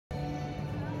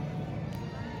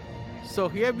So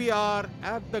here we are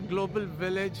at the Global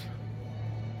Village.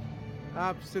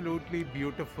 Absolutely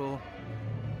beautiful.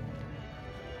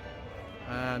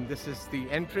 And this is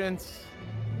the entrance.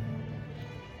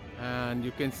 And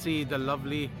you can see the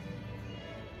lovely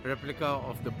replica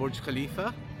of the Burj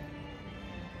Khalifa.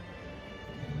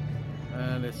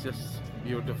 And it's just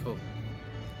beautiful.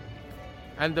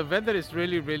 And the weather is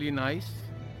really nice.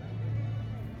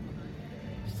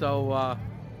 So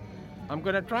I'm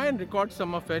gonna try and record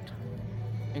some of it,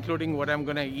 including what I'm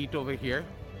gonna eat over here.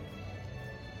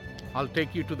 I'll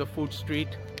take you to the food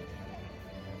street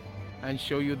and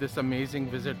show you this amazing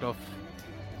visit of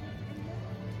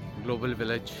Global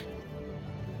Village.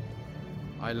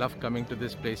 I love coming to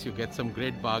this place. You get some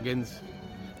great bargains,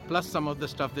 plus some of the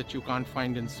stuff that you can't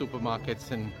find in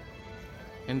supermarkets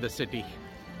in the city.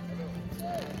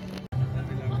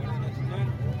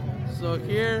 So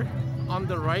here on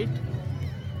the right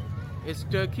is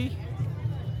Turkey,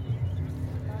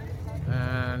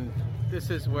 and this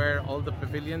is where all the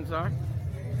pavilions are.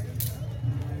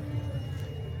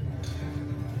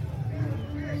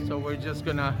 So we're just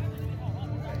gonna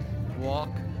walk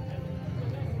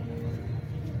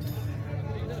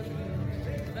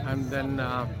and then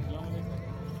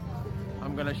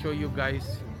I'm gonna show you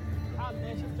guys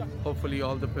hopefully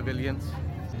all the pavilions.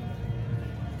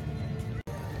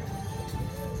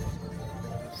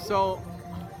 So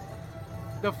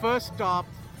the first stop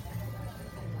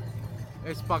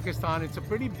is Pakistan. It's a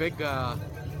pretty big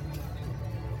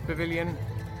pavilion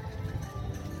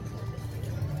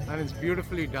and it's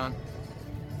beautifully done.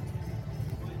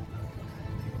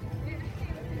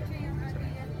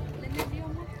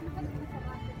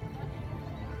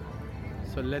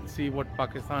 So let's see what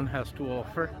Pakistan has to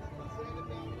offer.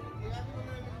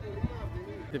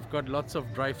 They've got lots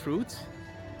of dry fruits,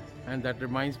 and that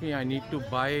reminds me I need to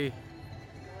buy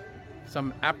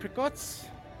some apricots.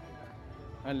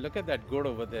 And look at that gourd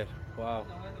over there. Wow,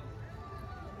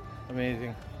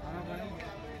 amazing.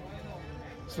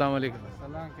 Assalamu alaikum.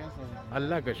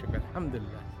 Allah ka shukr,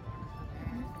 alhamdulillah.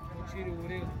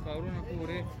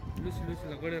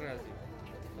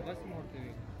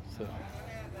 So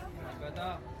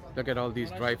look at all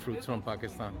these dry fruits from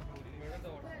Pakistan.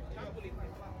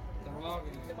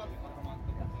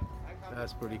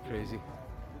 That's pretty crazy.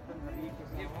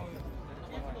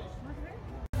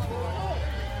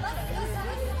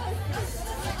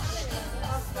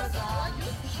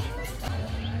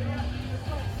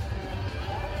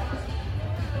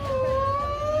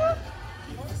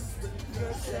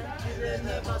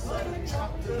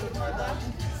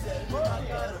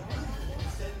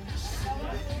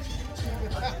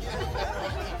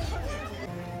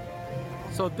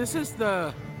 So this is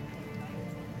the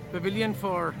pavilion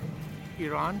for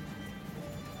Iran.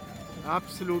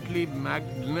 Absolutely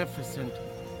magnificent.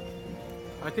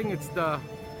 I think it's the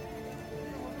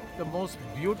most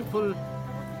beautiful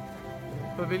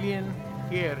pavilion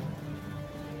here.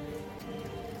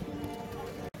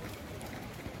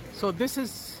 So this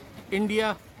is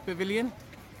India Pavilion.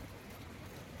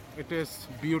 It is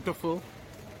beautiful,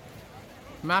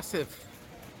 massive,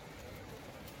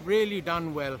 really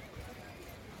done well.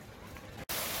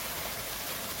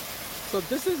 So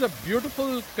this is a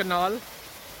beautiful canal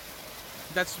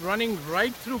that's running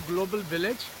right through Global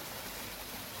Village.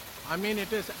 I mean,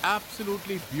 it is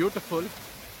absolutely beautiful,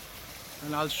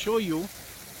 and I'll show you.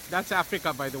 That's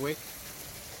Africa, by the way.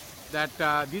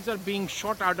 That these are being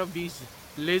shot out of these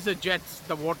laser jets,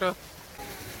 the water.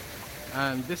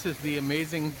 And this is the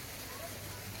amazing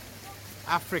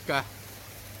Africa.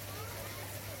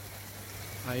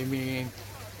 I mean,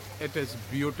 it is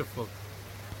beautiful.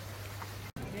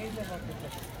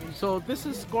 So this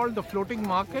is called the floating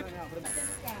market.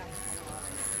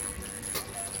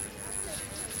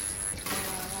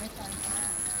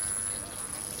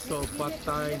 So pad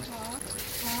thai,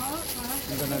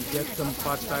 I'm gonna get some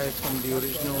pad thai from the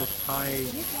original Thai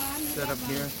setup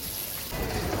here.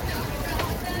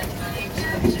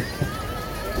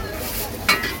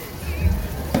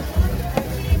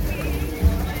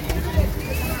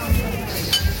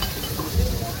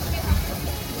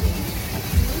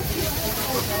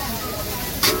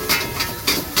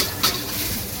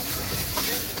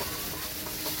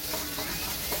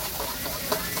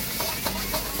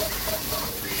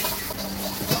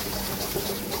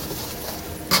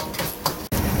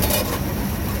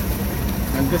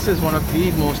 And this is one of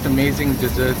the most amazing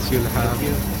desserts you'll have.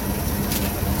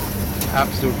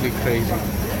 Absolutely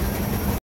crazy.